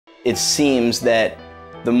It seems that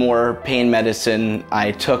the more pain medicine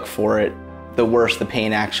I took for it, the worse the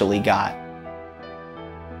pain actually got.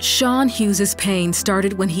 Sean Hughes' pain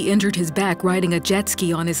started when he injured his back riding a jet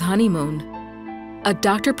ski on his honeymoon. A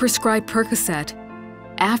doctor prescribed Percocet.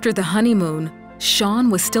 After the honeymoon,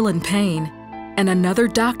 Sean was still in pain, and another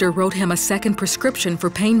doctor wrote him a second prescription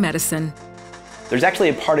for pain medicine. There's actually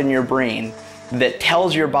a part in your brain that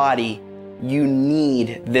tells your body you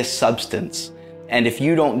need this substance. And if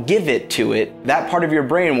you don't give it to it, that part of your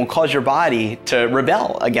brain will cause your body to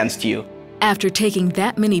rebel against you. After taking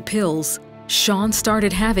that many pills, Sean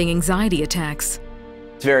started having anxiety attacks.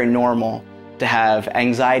 It's very normal to have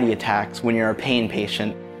anxiety attacks when you're a pain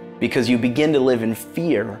patient because you begin to live in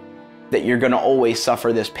fear that you're going to always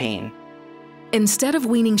suffer this pain. Instead of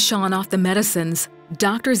weaning Sean off the medicines,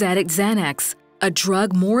 doctors added Xanax, a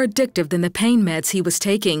drug more addictive than the pain meds he was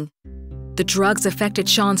taking. The drugs affected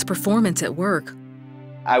Sean's performance at work.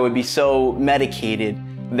 I would be so medicated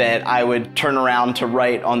that I would turn around to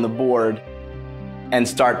write on the board and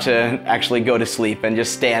start to actually go to sleep and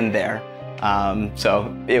just stand there.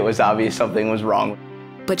 So it was obvious something was wrong.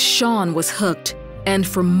 But Sean was hooked, and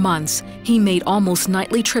for months, he made almost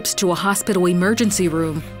nightly trips to a hospital emergency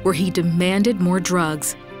room where he demanded more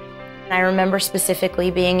drugs. I remember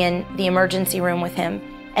specifically being in the emergency room with him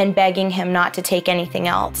and begging him not to take anything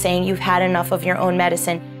else, saying, "You've had enough of your own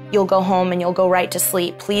medicine. You'll go home and you'll go right to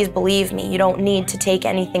sleep. Please believe me, you don't need to take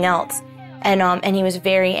anything else." And he was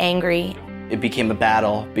very angry. It became a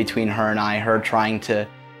battle between her and I, her trying to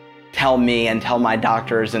tell me and tell my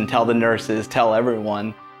doctors and tell the nurses, tell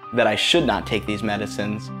everyone that I should not take these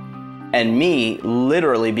medicines, and me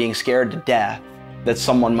literally being scared to death that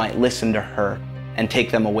someone might listen to her and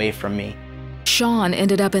take them away from me. Sean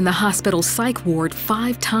ended up in the hospital psych ward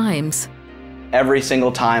 5 times. Every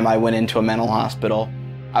single time I went into a mental hospital,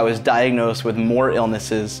 I was diagnosed with more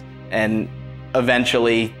illnesses, and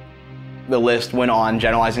eventually the list went on: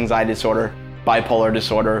 generalized anxiety disorder, bipolar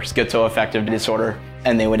disorder, schizoaffective disorder,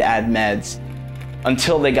 and they would add meds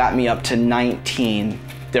until they got me up to 19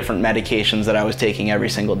 different medications that I was taking every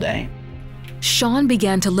single day. Sean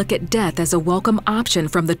began to look at death as a welcome option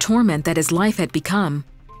from the torment that his life had become.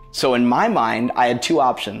 So in my mind, I had 2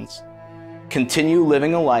 options: continue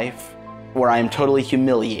living a life where I am totally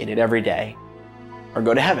humiliated every day, or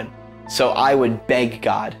go to heaven. So I would beg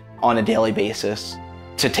God on a daily basis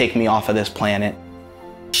to take me off of this planet.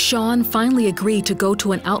 Sean finally agreed to go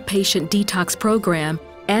to an outpatient detox program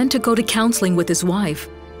and to go to counseling with his wife.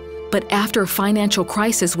 But after a financial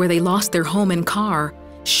crisis where they lost their home and car,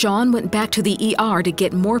 Sean went back to the ER to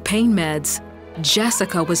get more pain meds.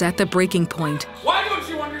 Jessica was at the breaking point. Why don't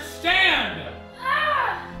you understand?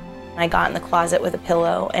 I got in the closet with a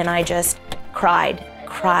pillow and I just cried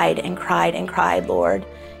and cried and cried. Lord,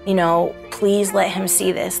 you know, please let him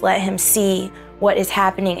see this. Let him see what is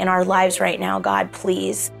happening in our lives right now, God,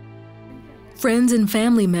 please. Friends and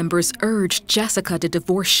family members urged Jessica to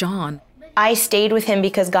divorce Sean. I stayed with him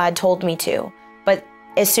because God told me to, but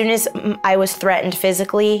as soon as I was threatened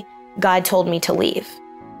physically, God told me to leave.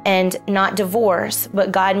 And not divorce,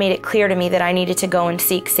 but God made it clear to me that I needed to go and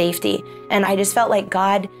seek safety. And I just felt like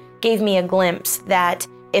God gave me a glimpse that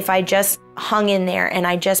if I just hung in there and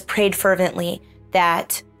I just prayed fervently,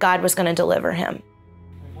 that God was going to deliver him.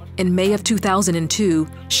 In May of 2002,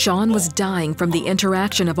 Sean was dying from the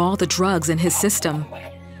interaction of all the drugs in his system.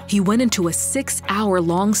 He went into a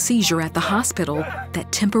 6-hour-long seizure at the hospital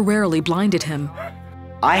that temporarily blinded him.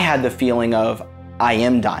 I had the feeling of, I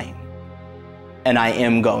am dying, and I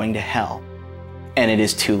am going to hell, and it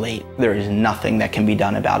is too late. There is nothing that can be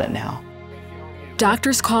done about it now.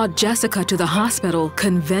 Doctors called Jessica to the hospital,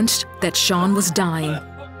 convinced that Sean was dying.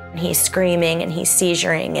 He's screaming and he's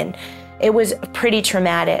seizuring, and it was pretty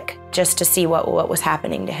traumatic just to see what was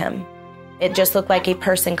happening to him. It just looked like a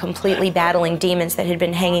person completely battling demons that had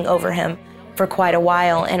been hanging over him for quite a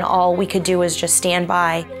while, and all we could do was just stand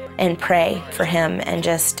by and pray for him and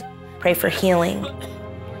just pray for healing.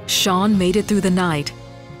 Sean made it through the night.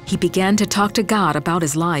 He began to talk to God about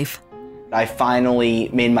his life. I finally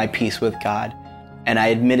made my peace with God, and I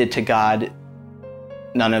admitted to God,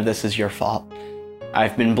 none of this is your fault.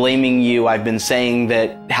 I've been blaming you. I've been saying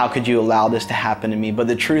that, how could you allow this to happen to me? But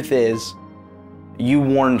the truth is, you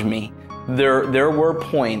warned me. There were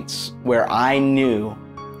points where I knew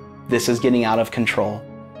this is getting out of control.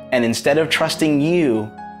 And instead of trusting you,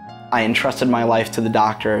 I entrusted my life to the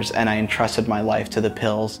doctors, and I entrusted my life to the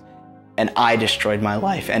pills, and I destroyed my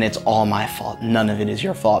life, and it's all my fault. None of it is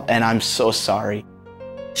your fault, and I'm so sorry.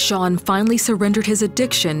 Sean finally surrendered his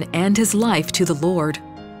addiction and his life to the Lord.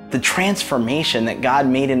 The transformation that God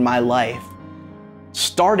made in my life,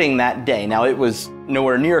 starting that day, now it was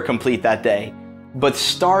nowhere near complete that day. But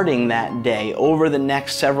starting that day, over the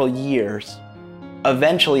next several years,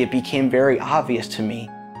 eventually it became very obvious to me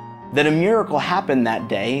that a miracle happened that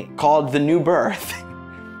day called the new birth.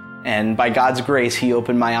 And by God's grace, He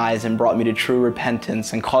opened my eyes and brought me to true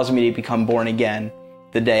repentance and caused me to become born again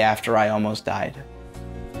the day after I almost died.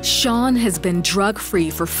 Sean has been drug-free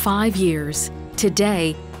for 5 years.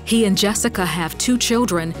 Today, he and Jessica have 2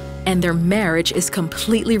 children, and their marriage is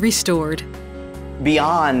completely restored.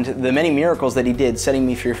 Beyond the many miracles that He did, setting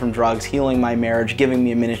me free from drugs, healing my marriage, giving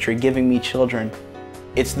me a ministry, giving me children,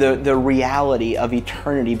 it's the reality of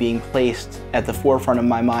eternity being placed at the forefront of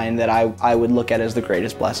my mind that I would look at as the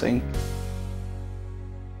greatest blessing.